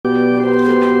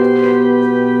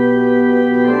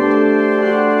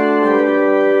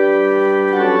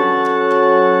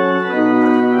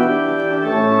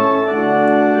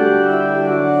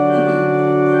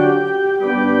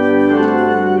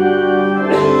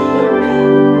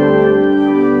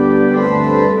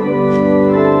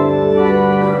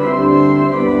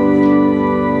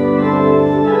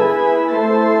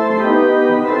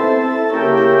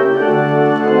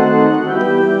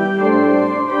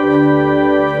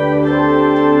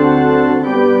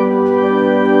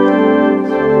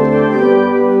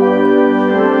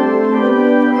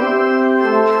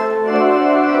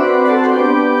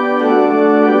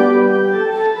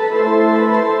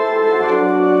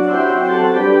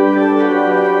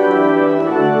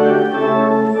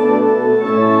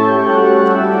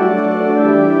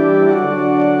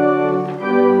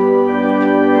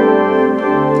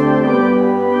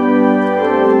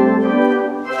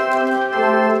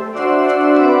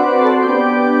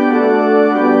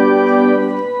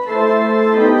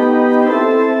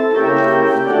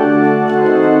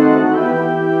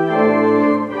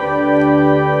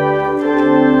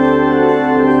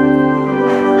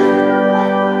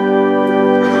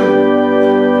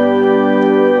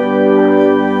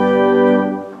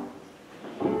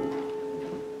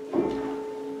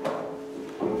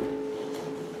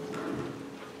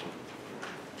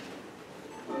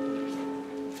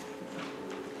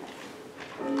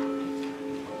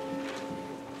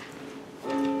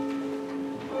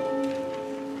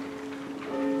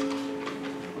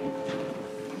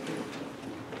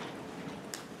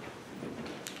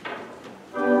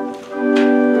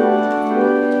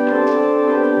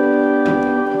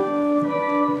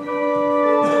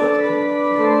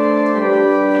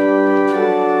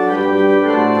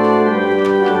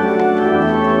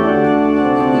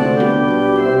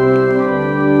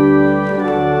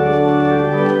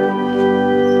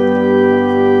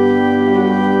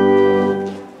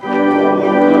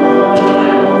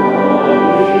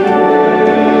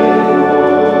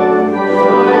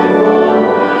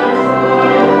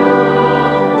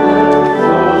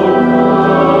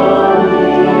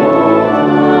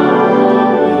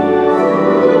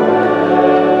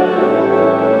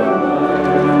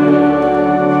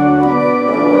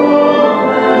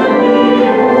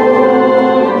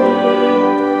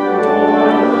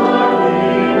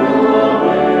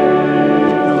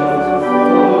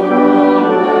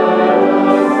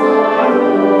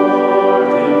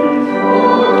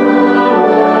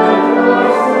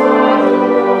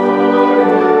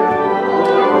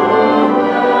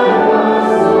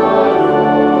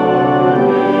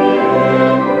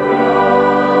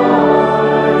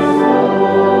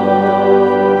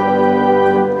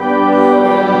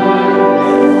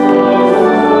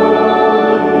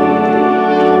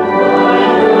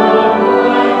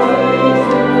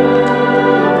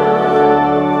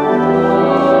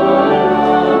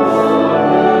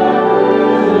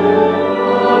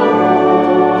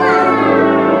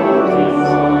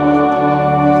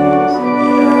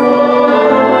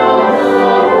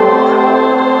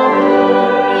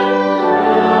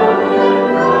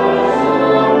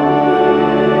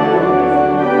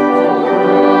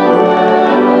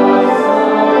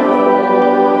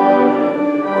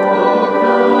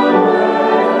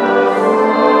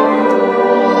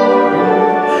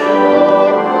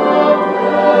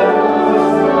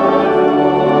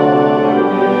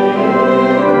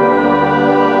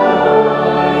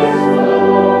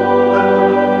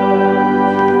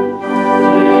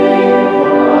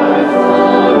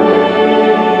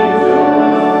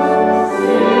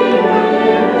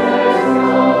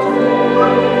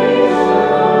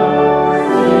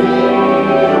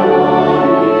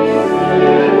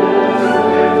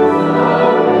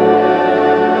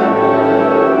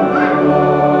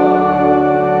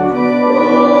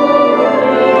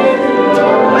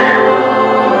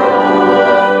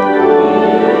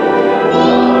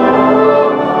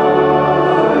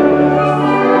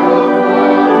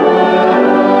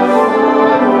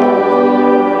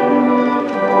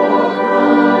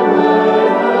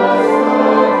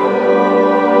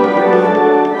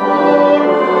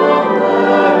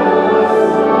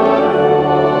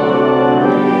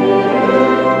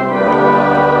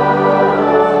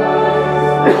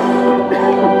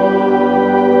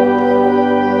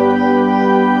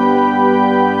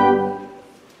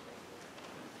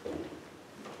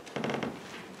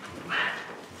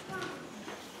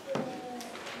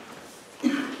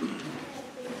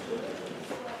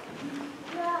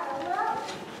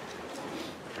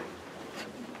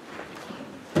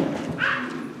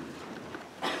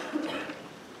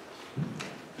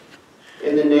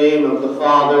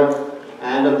Father,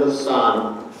 and of the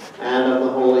Son, and of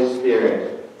the Holy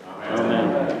Spirit.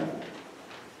 Amen.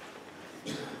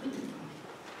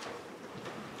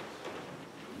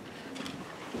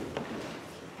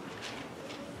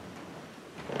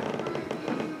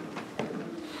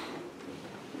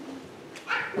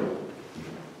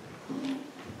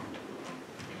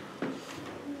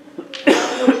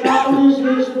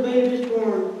 The babe is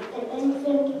born, an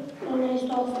infant, and a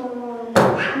star forlorn.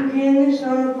 who can the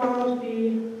Son of promise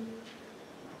be?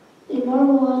 They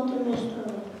marvel at the mystery.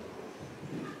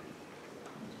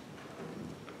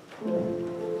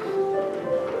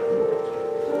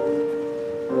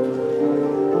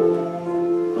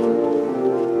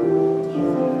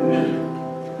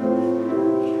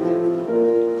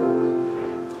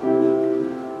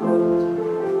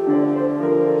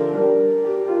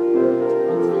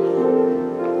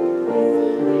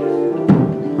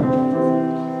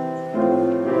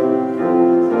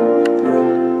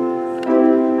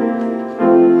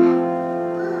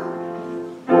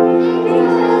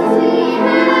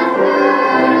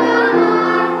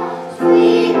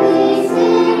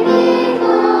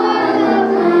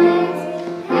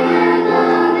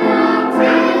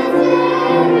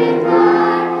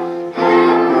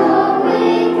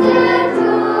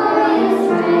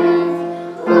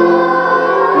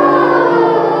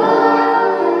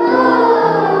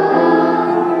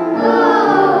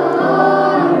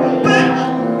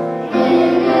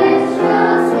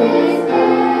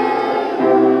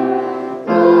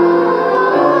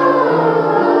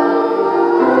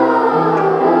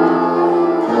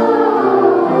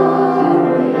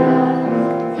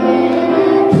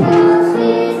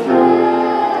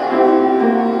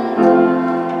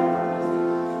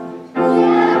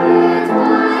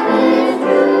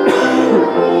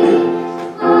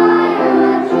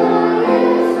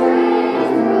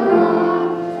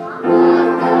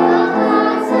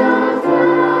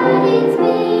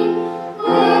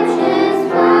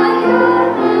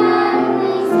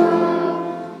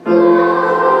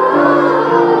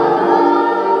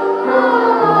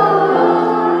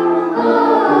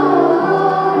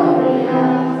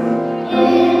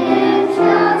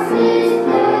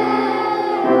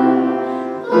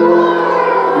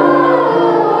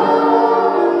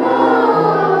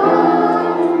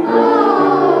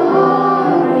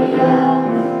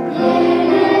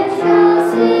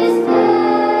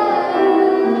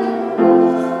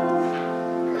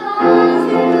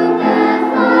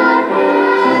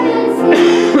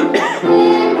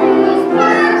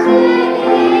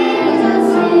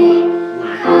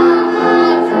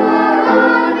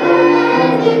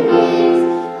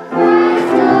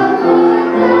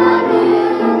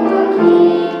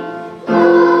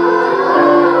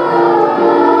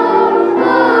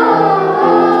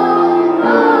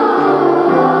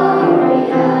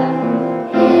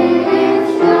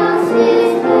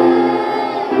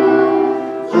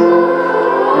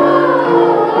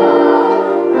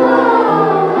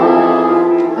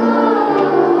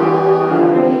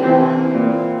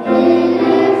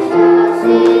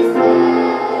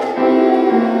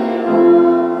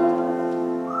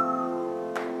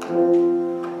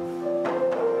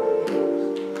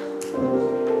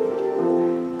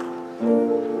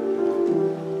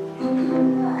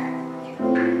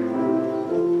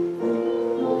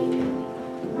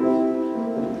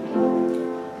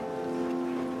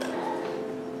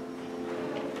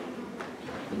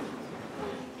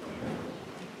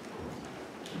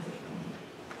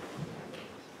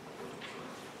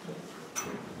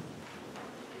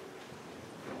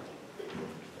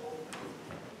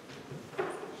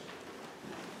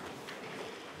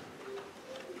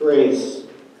 Grace,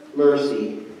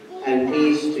 mercy, and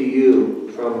peace to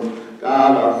you from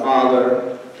God our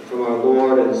Father, and from our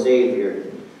Lord and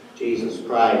Savior, Jesus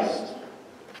Christ.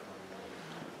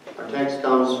 Our text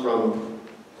comes from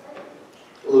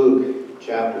Luke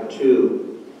chapter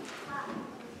 2.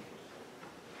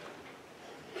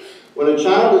 When a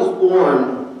child is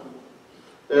born,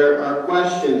 there are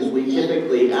questions we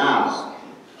typically ask.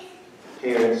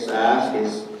 Parents ask,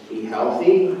 is he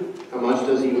healthy? How much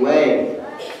does he weigh?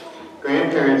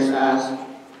 Grandparents ask,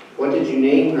 what did you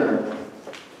name her?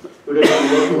 Who does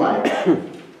she look like?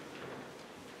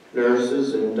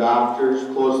 Nurses and doctors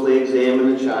closely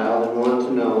examine the child and want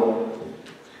to know,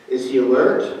 is he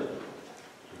alert?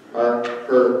 Are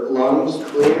her lungs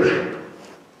clear?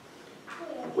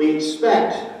 We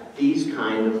expect these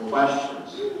kind of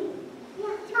questions.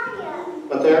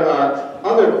 But there are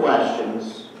other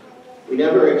questions we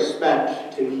never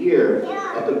expect to hear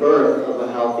at the birth of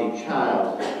a healthy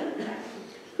child.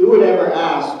 Who would ever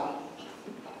ask,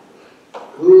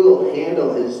 who will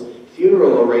handle his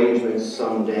funeral arrangements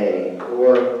someday?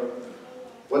 Or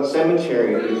what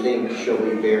cemetery do you think she'll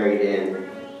be buried in?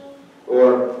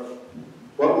 Or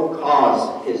what will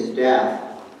cause his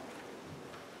death?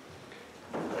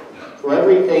 For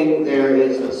everything there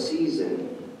is a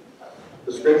season.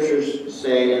 The scriptures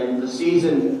say, and the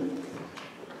season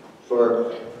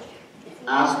for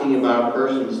asking about a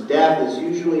person's death is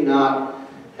usually not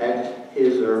at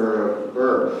his or her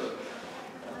birth.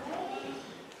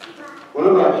 One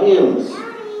of our hymns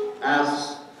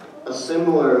asks a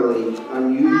similarly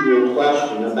unusual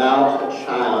question about a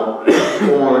child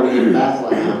born in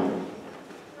Bethlehem.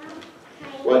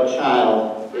 What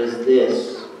child is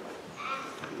this?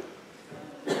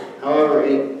 However,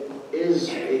 it is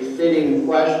a fitting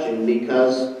question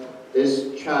because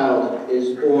this child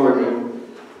is born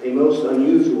in a most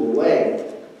unusual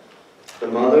way. The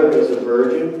mother is a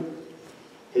virgin.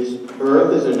 His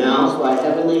birth is announced by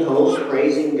heavenly hosts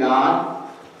praising God.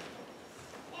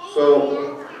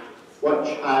 So, what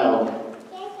child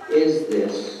is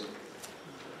this?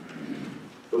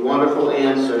 The wonderful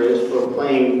answer is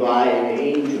proclaimed by an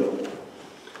angel.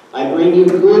 I bring you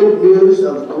good news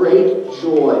of great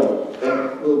joy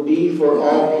that will be for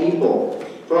all people.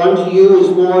 For unto you is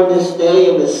born this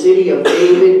day in the city of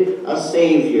David a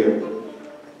Savior,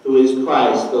 who is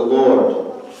Christ the Lord.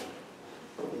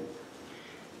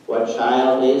 What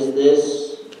child is this?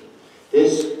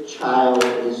 This child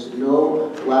is no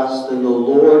less than the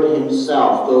Lord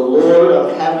himself, the Lord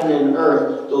of heaven and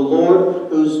earth, the Lord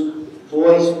whose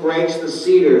voice breaks the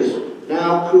cedars,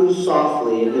 now coos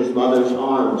softly in his mother's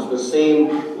arms, the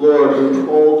same Lord who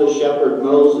told the shepherd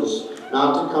Moses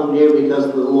not to come near because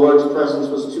the Lord's presence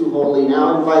was too holy,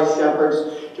 now invites shepherds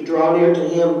to draw near to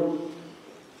him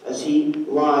as he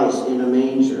lies in a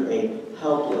manger, a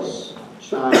helpless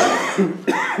child.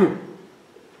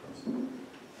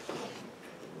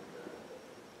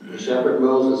 The shepherd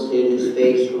Moses hid his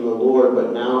face from the Lord,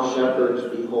 but now shepherds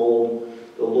behold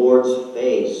the Lord's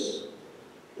face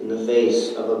in the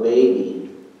face of a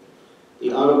baby.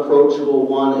 The unapproachable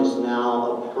one is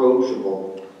now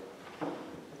approachable.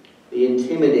 The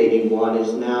intimidating one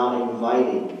is now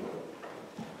inviting.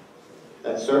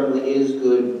 That certainly is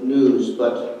good news,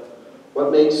 but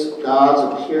what makes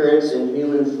God's appearance in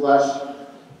human flesh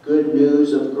good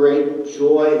news of great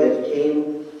joy that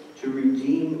came to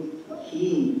redeem?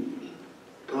 He,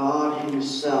 God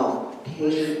himself,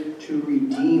 came to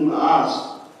redeem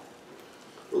us.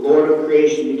 The Lord of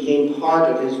creation became part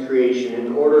of his creation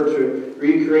in order to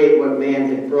recreate what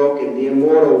man had broken. The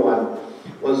immortal one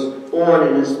was born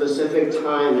in a specific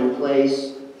time and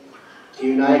place to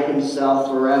unite himself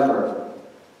forever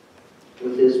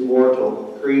with his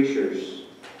mortal creatures.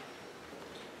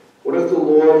 What if the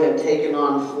Lord had taken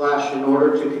on flesh in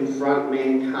order to confront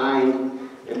mankind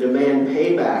and demand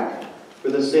payback for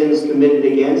the sins committed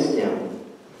against him?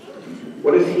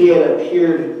 What if he had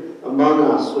appeared among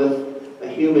us with a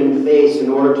human face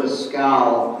in order to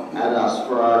scowl at us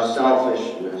for our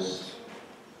selfishness?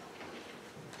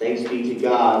 Thanks be to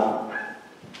God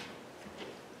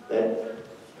that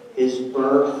his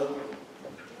birth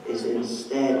is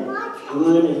instead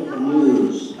good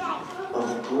news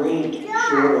of great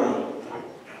joy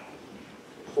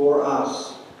for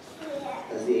us,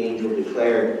 as the angel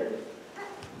declared.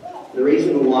 The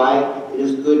reason why it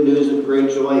is good news of great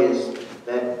joy is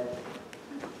that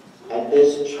at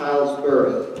this child's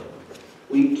birth,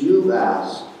 we do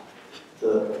ask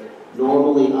the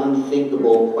normally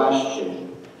unthinkable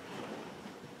question,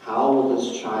 how will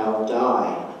this child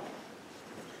die?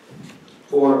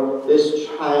 For this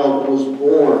child was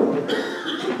born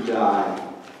to die.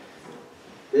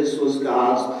 This was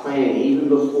God's plan even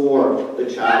before the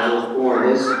child was born.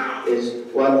 This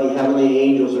is what the heavenly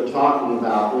angels are talking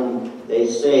about when they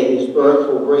say his birth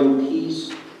will bring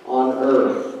peace on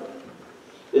earth.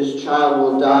 This child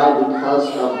will die because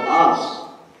of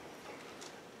us,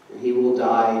 and he will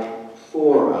die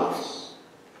for us.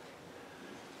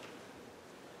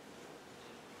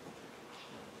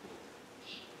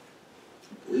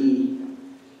 We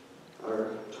are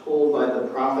told by the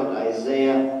prophet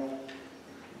Isaiah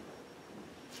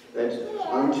that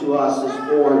unto us is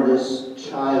born this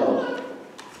child,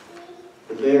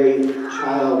 the very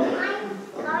child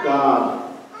of God.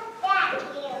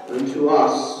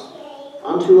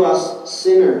 Unto us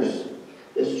sinners,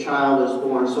 this child is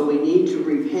born. So we need to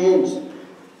repent,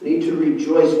 we need to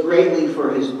rejoice greatly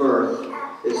for his birth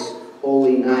this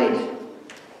holy night.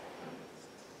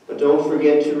 But don't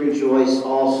forget to rejoice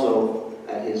also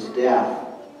at his death.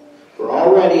 For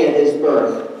already at his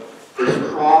birth, his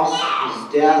cross,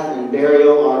 his death, and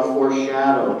burial are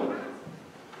foreshadowed.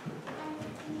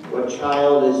 What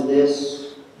child is this?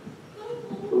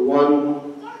 the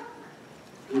one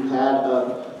who had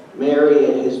a Mary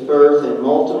at his birth and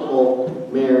multiple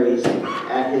Marys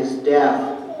at his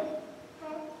death.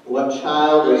 What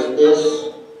child is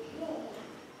this?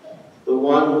 The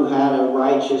one who had a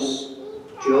righteous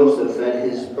Joseph at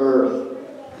his birth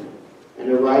and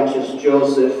a righteous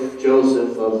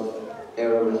Joseph of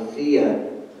Arimathea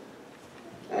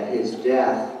at his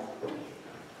death.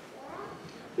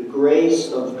 The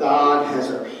grace of God has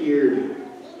appeared,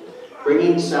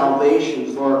 bringing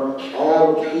salvation for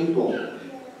all the people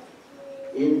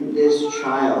in this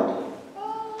child.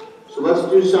 So let's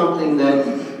do something that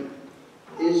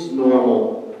is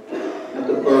normal at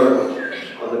the birth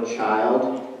of a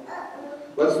child.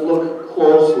 Let's look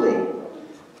closely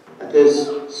at this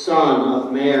son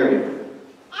of Mary.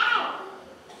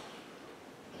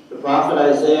 The prophet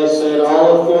Isaiah said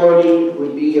all authority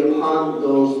would be upon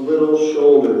those little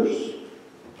shoulders.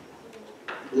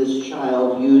 This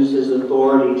child used his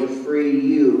authority to free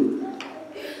you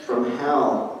from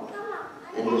hell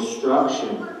and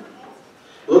destruction.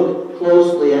 Look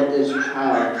closely at this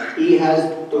child. He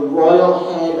has the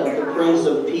royal head of the Prince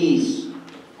of Peace,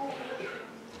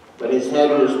 but his head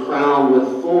was crowned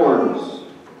with thorns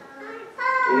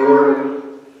in order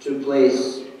to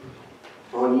place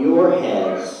on your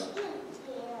heads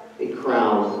a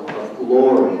crown of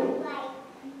glory.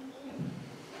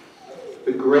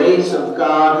 The grace of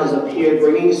God has appeared,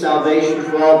 bringing salvation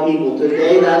for all people.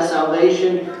 Today, that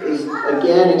salvation is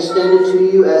again extended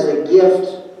to you as a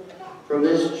gift from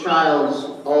this child's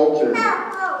altar.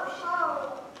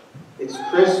 It's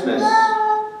Christmas,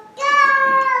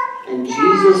 and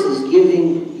Jesus is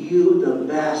giving you the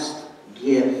best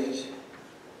gift.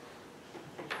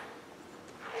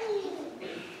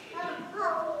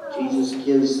 Jesus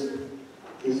gives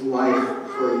his life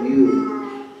for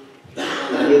you.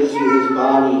 He gives you his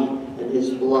body and his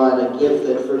blood, a gift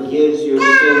that forgives your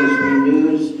sins,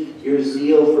 renews your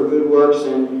zeal for good works,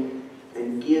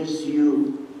 and gives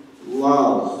you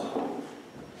love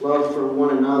for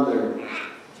one another.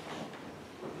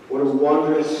 What a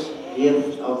wondrous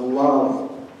gift of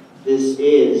love this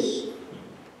is.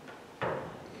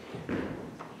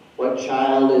 What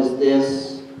child is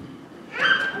this?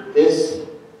 This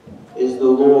is the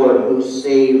Lord who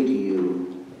saved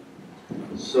you.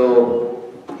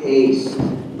 So haste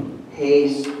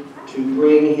to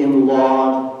bring him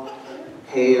laud.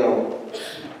 Hail,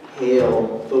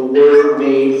 hail, the Word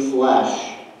made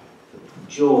flesh.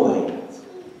 Joy,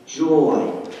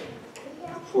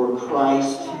 for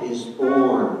Christ is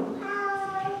born,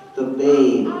 the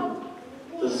babe,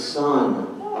 the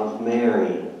Son of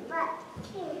Mary,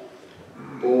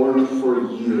 born for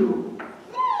you.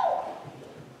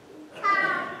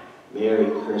 Merry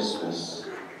Christmas.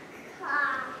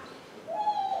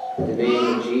 In the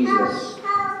name of Jesus,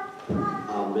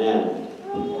 amen.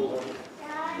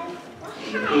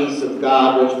 The peace of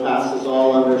God, which passes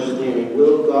all understanding,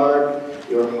 will guard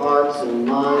your hearts and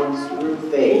minds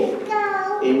through faith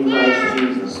in Christ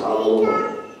Jesus our Lord.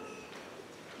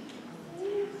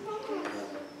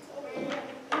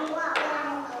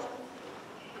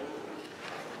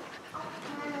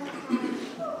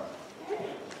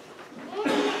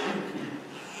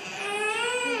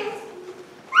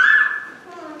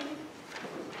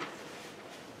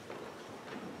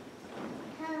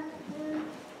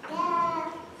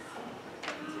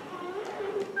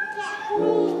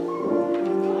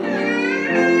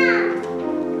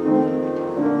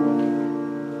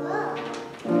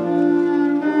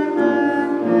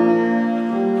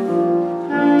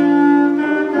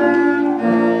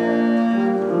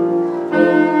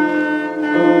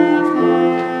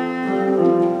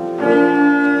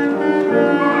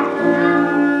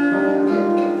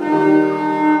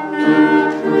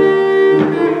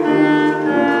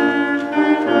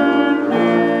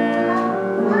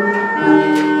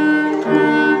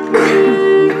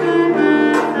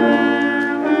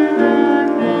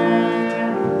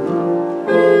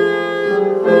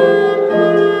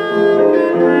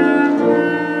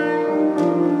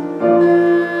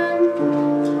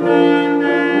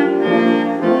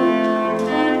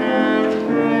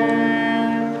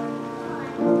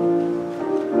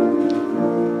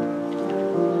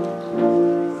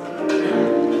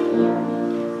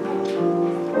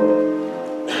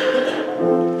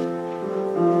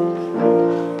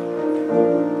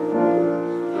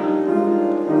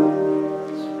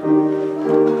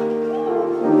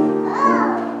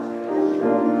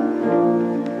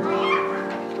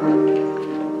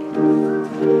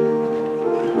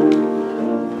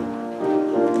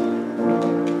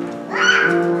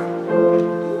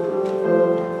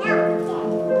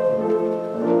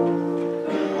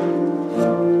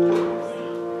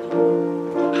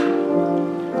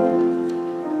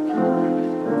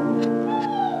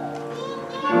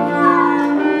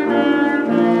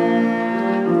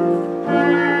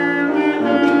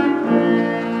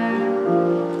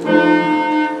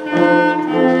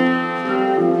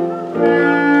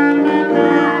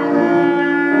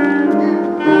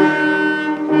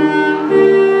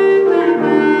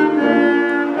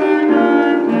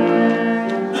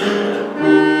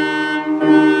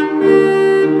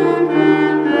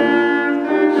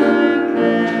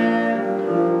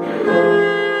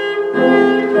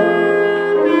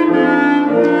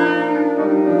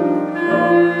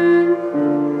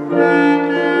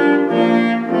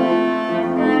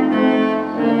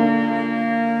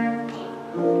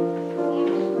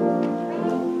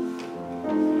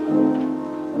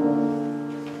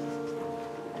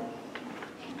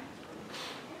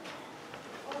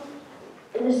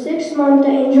 In the 6th month,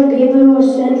 the angel Gabriel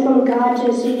was sent from God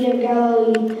to the city of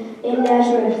Galilee in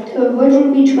Nazareth, to a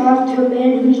virgin betrothed to a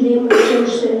man whose name was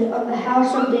Joseph, of the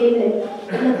house of David,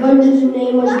 and the virgin's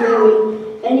name was Mary.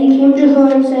 And he came to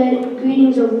her and said,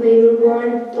 "Greetings, O favored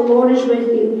one, the Lord is with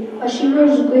you." But she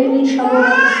was greatly troubled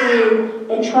at the saying,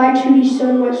 and tried to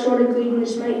discern what sort of greeting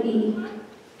this might be.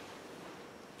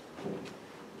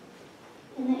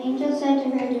 And the angel said to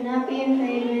her, "Do not be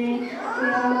afraid, Mary, for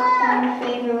you have found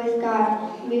favor with God.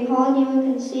 And behold, you will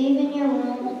conceive in your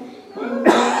womb and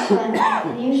bear a son,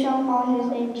 and you shall call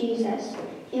his name Jesus.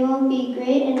 He will be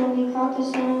great and will be called the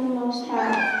Son of the Most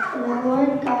High. And the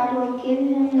Lord God will give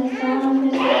him the throne of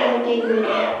his father David,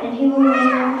 and he will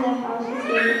reign over the house of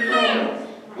David forever.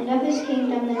 And of his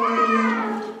kingdom there will be no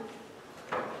end."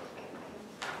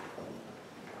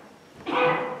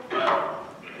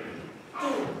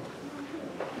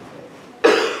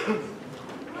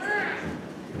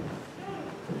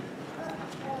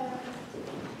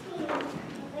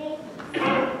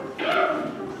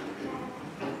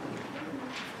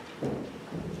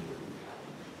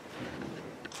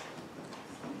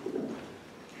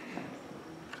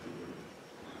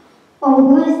 Oh,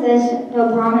 who is this, the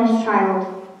promised child?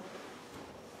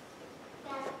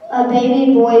 A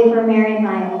baby boy for Mary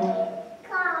mild.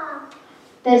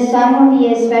 The Son will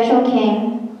be a special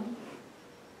king.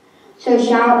 So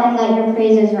shout and let your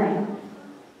praises ring.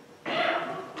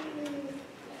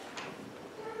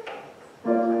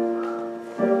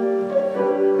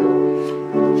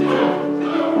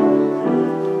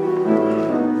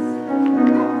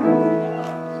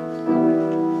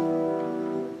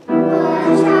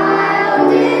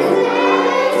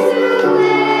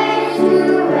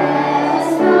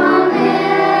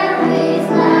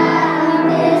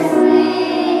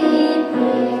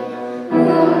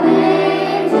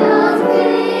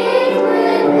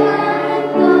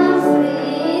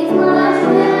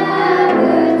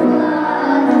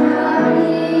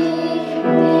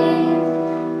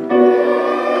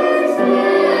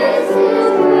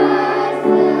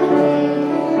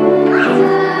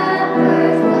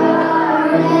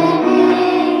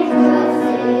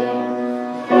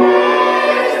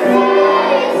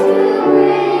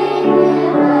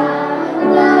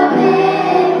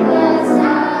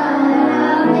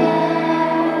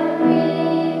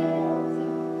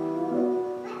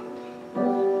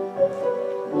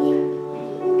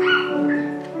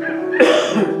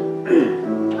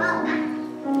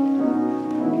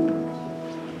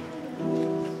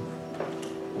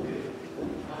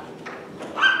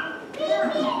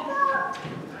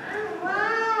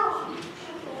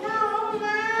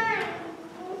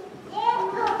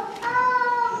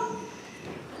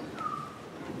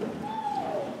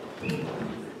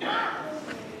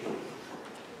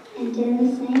 And in the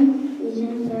same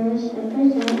season there was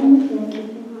shepherds out in the field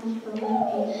keeping watch over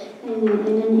the sheep. Amen.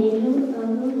 And an angel of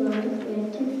the Lord appeared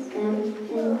to them, and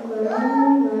the glory of the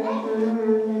Lord shone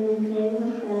around them, and they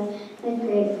were filled with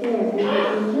great fear. And the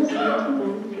angel said to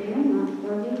them, "Fear not,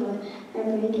 for behold, I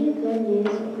bring you good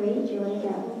news of great joy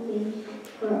that will be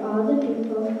for all the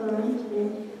people. For unto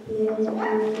you is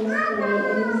born this day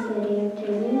in the city of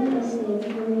David a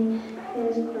Savior, who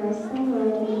is Christ the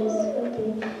Lord. And this will be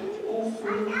a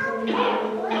sign for you.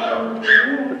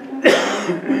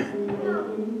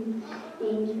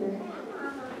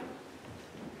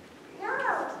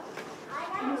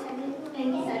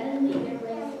 And suddenly there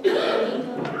was an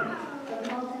angel, the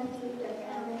multitude of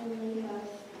heavenly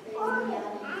hosts, praising God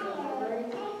and saying, "Glory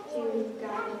to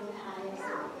God in the highest,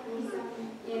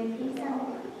 and peace on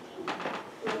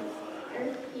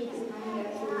earth, peace among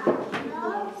those who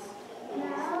believes." And the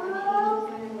angels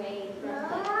went away from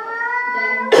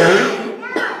them. Then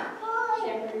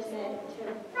shepherds said to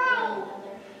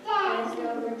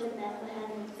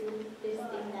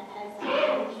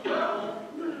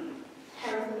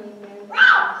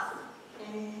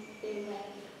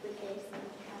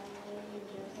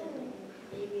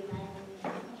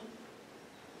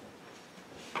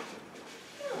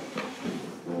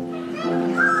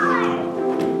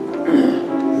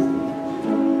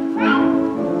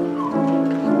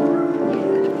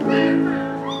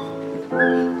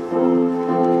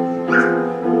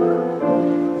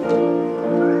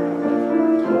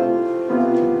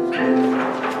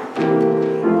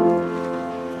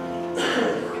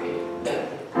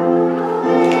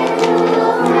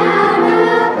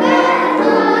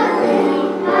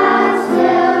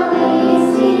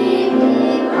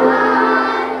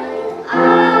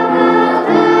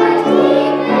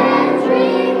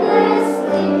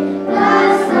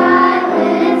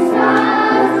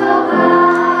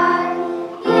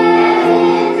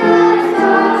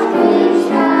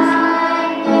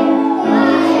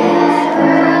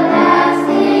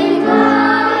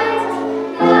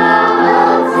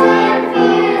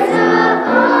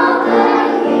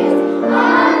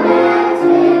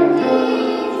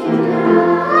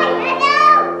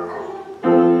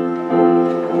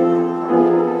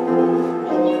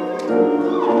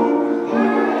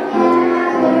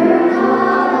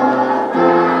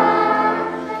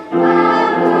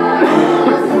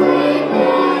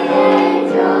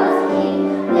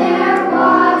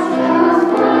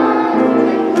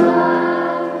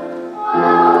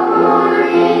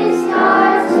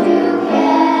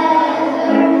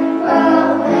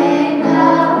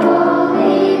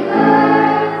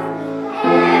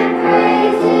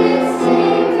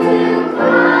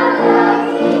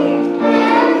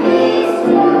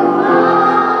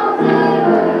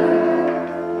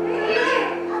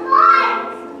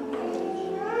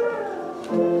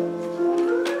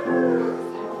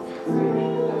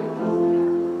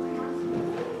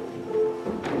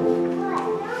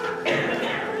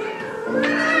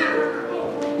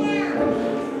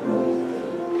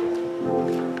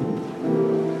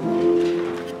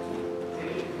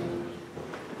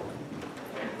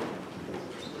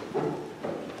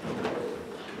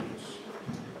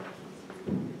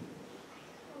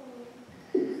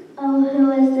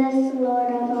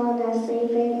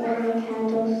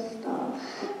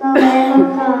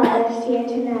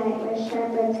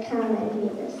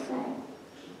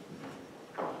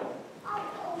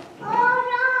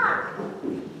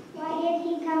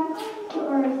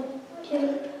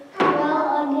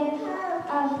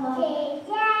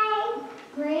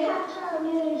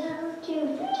news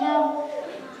to tell.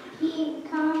 He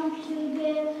come to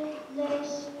give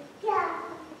this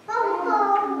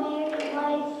made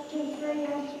life to free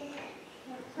us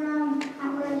from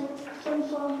our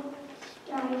sinful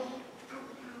strife.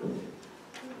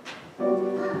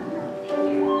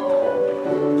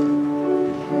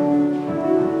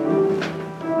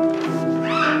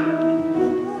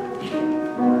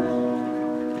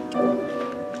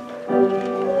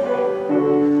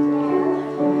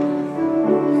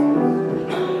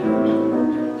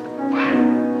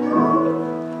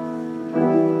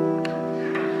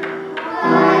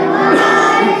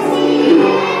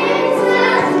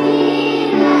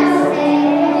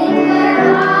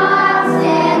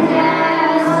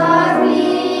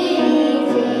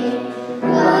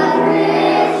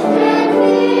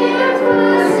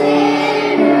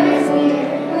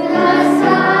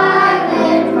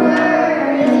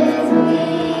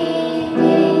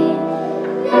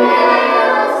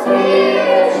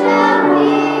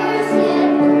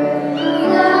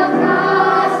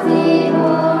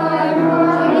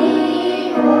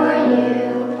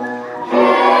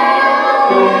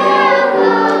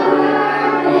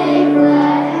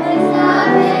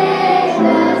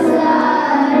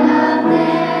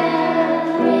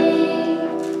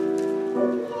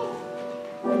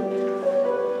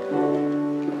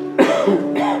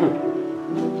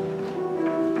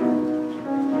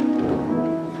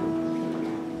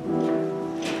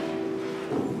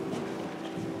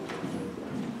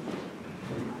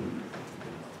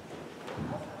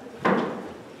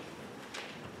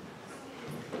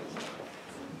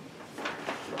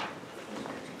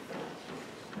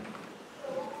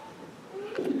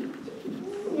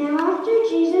 Now after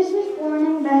Jesus was born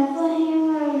in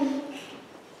Bethlehem of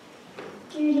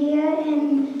Judea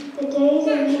in the days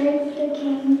of Herod the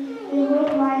king,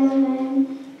 behold, wise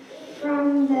men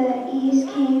from the east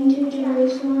came to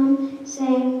Jerusalem,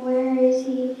 saying, Where is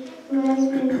he who has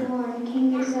been born,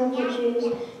 King of the Jews?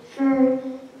 For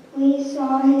we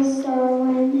saw his star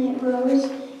when it rose,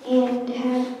 and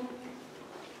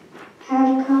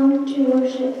have come to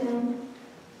worship him.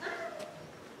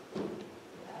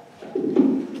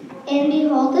 And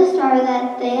behold, the star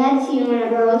that they had seen when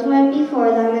it rose went before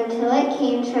them until it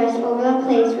came to rest over the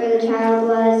place where the child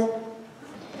was.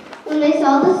 When they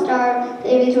saw the star,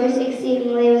 they rejoiced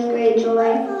exceedingly with great joy.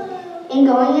 And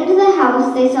going into the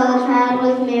house, they saw the child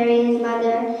with Mary his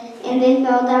mother, and they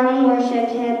fell down and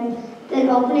worshipped him. Then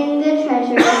opening their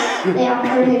treasures, they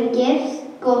offered him gifts,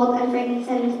 gold, and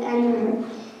frankincense, and myrrh.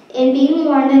 And being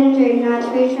warned in a dream not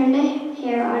to return to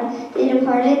Herod, they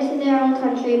departed to their own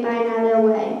country by another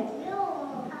way.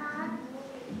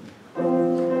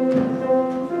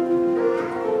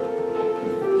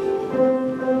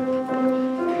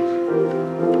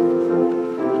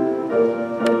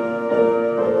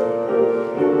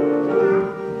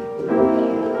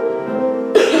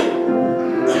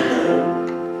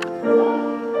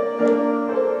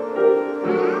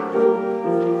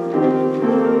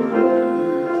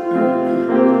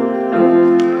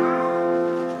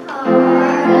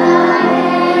 Our God,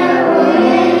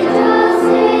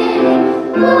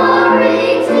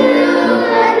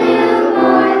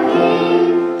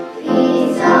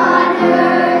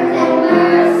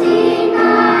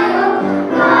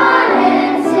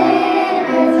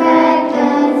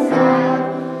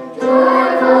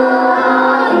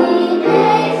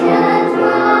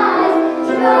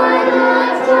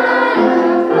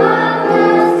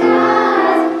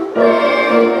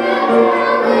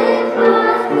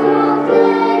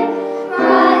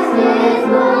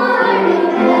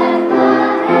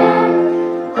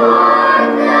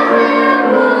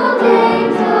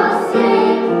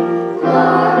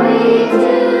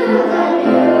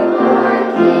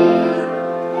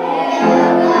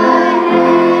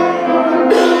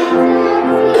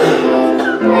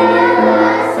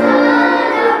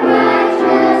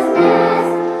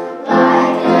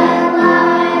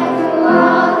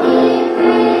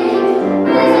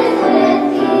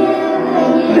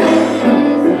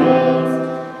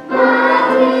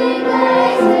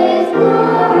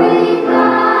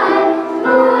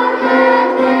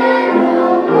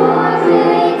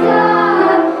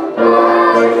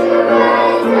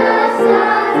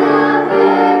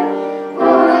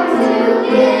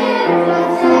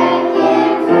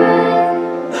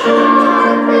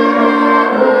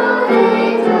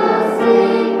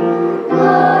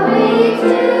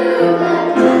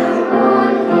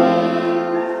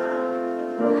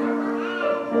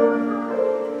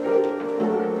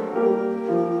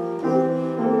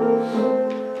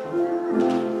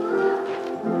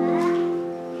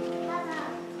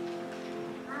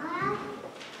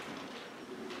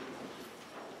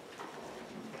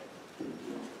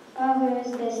 Oh, who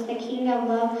is this? The King of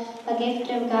love, a gift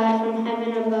of God from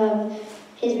heaven above.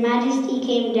 His majesty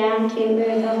came down to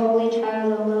earth, a holy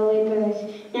child of lowly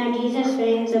birth. Now Jesus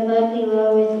reigns above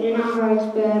below, within our hearts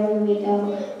wherever we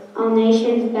go. All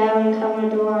nations bow and come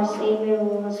adore our Savior,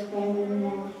 rules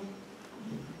forevermore.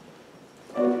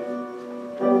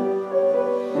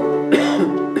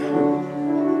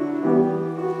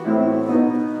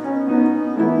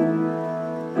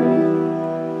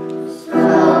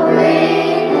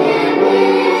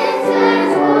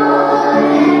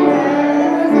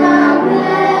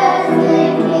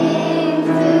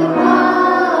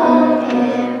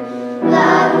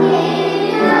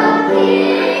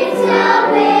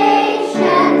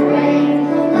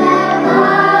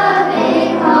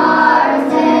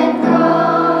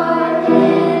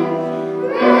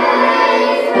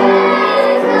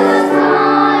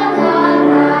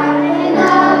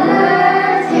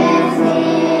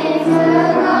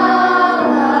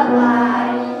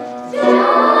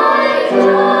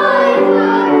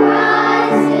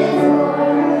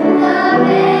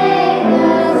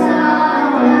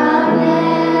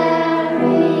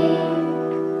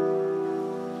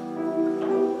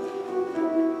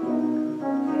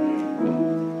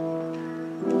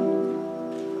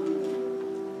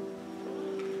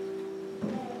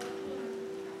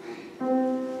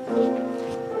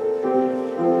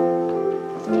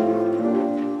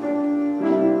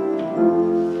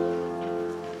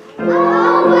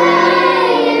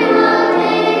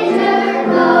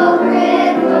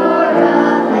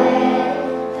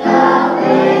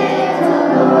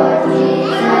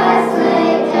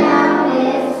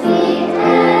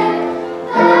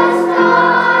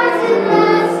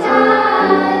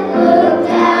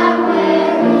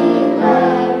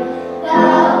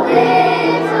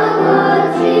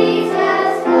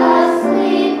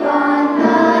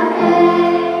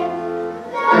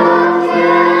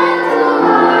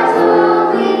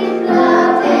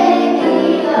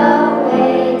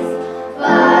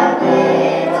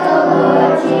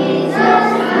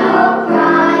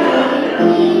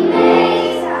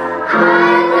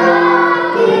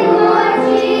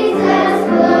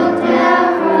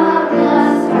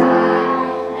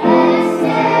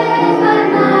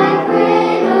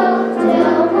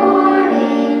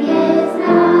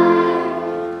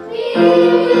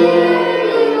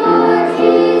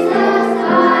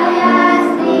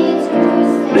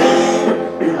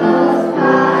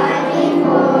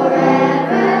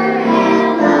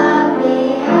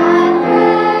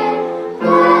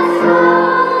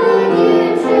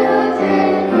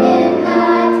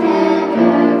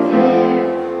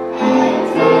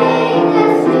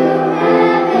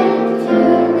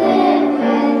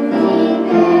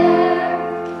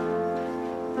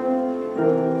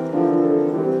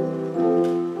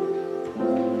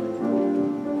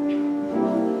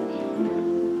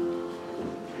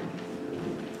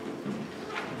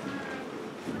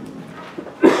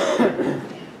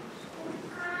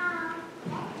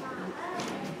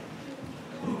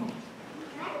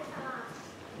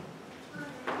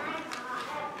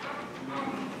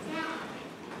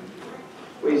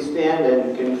 We stand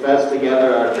and confess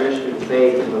together our Christian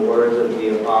faith in the words of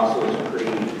the Apostles'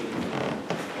 Creed.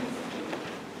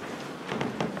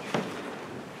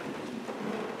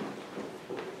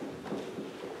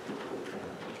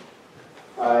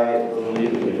 I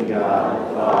believe in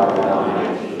God, Father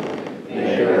Almighty,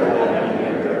 maker of heaven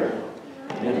and earth,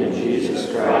 and in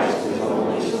Jesus Christ, his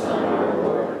only Son, our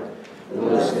Lord, who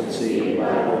was conceived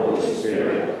by the Holy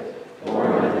Spirit,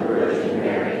 born of the Virgin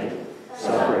Mary,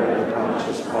 suffered under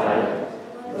Pontius Pilate,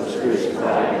 was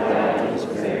crucified, died, and was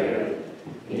buried.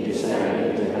 He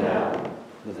descended into hell.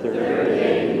 The third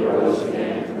day he rose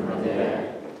again from the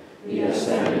dead. He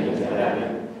ascended into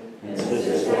heaven, and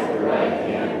sits at the right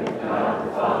hand of God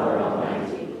the Father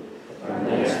Almighty. From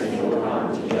thence he will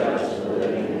come to judge the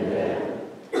living and the dead.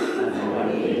 And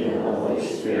I believe in the Holy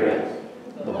Spirit,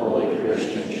 the holy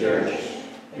Christian Church,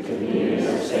 the communion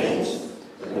of saints,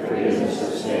 the forgiveness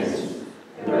of sins,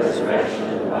 the resurrection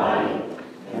of the body,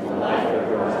 and the life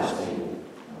everlasting.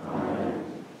 Amen.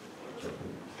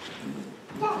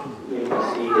 You may be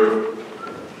seated.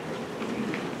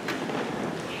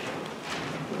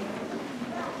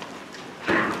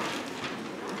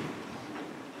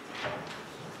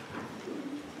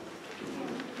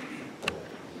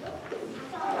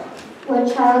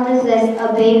 What child is this?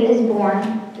 A babe is born.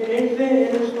 An infant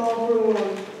in a stall for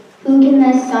one. Who can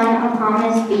this son of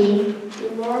promise be? We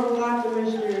marvel at the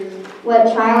mystery.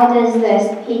 What child is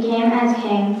this? He came as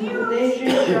king. The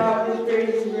nations shout his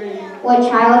praise and grace. What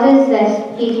child is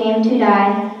this? He came to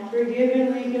die.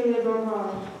 Forgiven, we can live on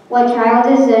high. What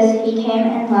child is this? He came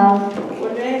in love.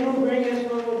 What name will bring us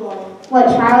home above? What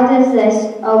child is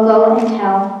this? Oh, go and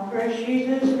tell. Christ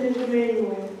Jesus is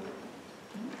Emmanuel.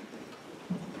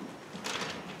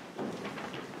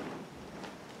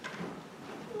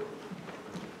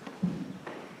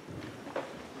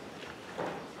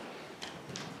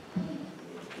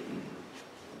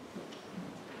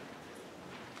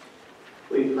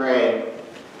 We pray.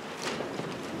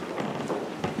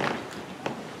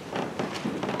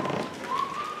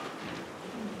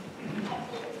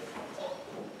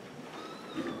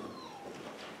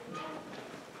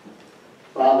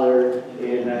 Father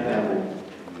in heaven,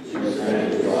 you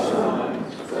sent your Son,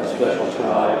 a special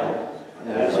child,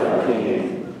 as our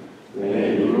King.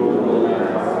 May you rule in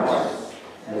our hearts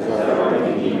as our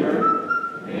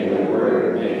Redeemer. May the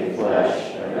Word make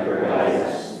flesh ever guide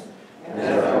us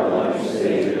as our loving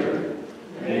Savior.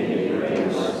 May He bring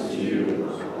us to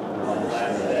you on the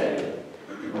last day.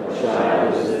 What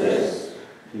child is this?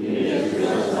 He is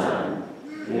your Son.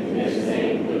 In His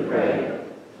name we pray.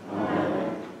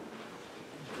 Amen.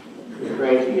 We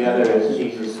pray together as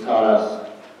Jesus taught us.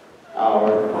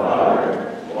 Our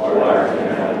Father, who art in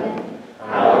heaven,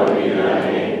 hallowed be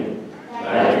thy name.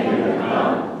 Thy kingdom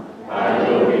come, thy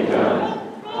will be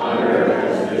done, on earth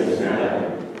as it is in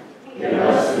heaven. Give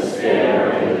us this day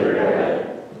our daily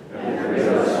bread, and forgive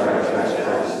us our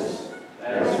trespasses,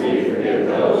 as we forgive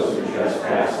those who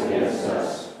trespass against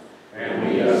us. And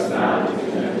lead us not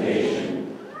into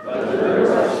temptation, but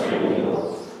deliver us from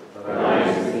evil. For thine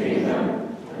is the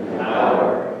kingdom, and the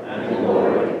power, and the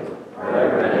glory,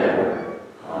 forever and ever.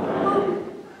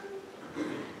 Amen.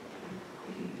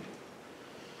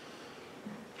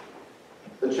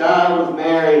 The child of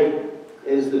Mary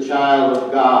is the child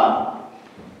of God.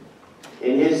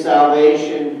 In His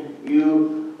salvation,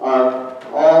 you are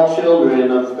all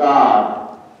children of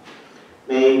God.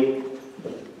 May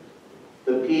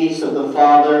the peace of the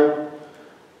Father,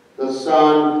 the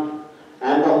Son,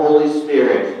 and the Holy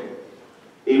Spirit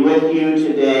be with you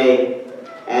today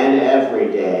and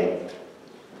every day.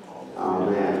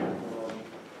 Amen.